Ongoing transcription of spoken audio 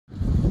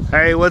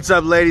Hey, what's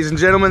up, ladies and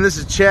gentlemen? This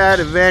is Chad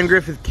at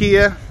Griffith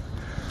KIA.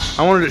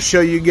 I wanted to show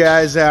you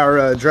guys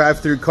our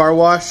drive-through car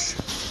wash.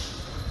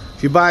 If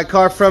you buy a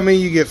car from me,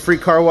 you get free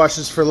car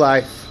washes for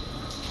life.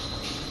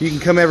 You can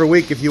come every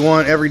week if you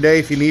want, every day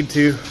if you need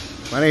to.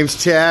 My name's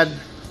Chad.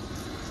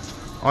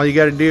 All you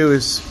got to do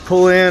is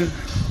pull in,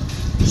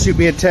 shoot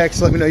me a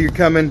text, let me know you're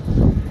coming.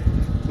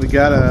 We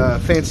got a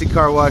fancy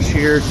car wash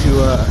here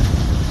to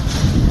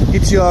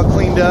get you all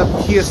cleaned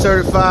up, Kia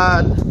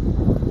certified.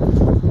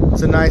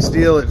 It's a nice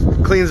deal. It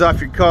cleans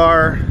off your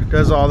car,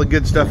 does all the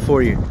good stuff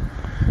for you.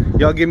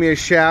 Y'all give me a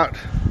shout.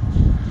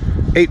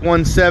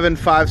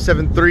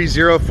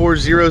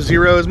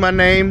 817-573-0400 is my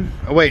name.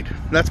 Oh wait,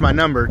 that's my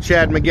number.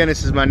 Chad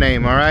McGinnis is my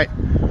name, all right?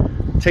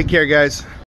 Take care, guys.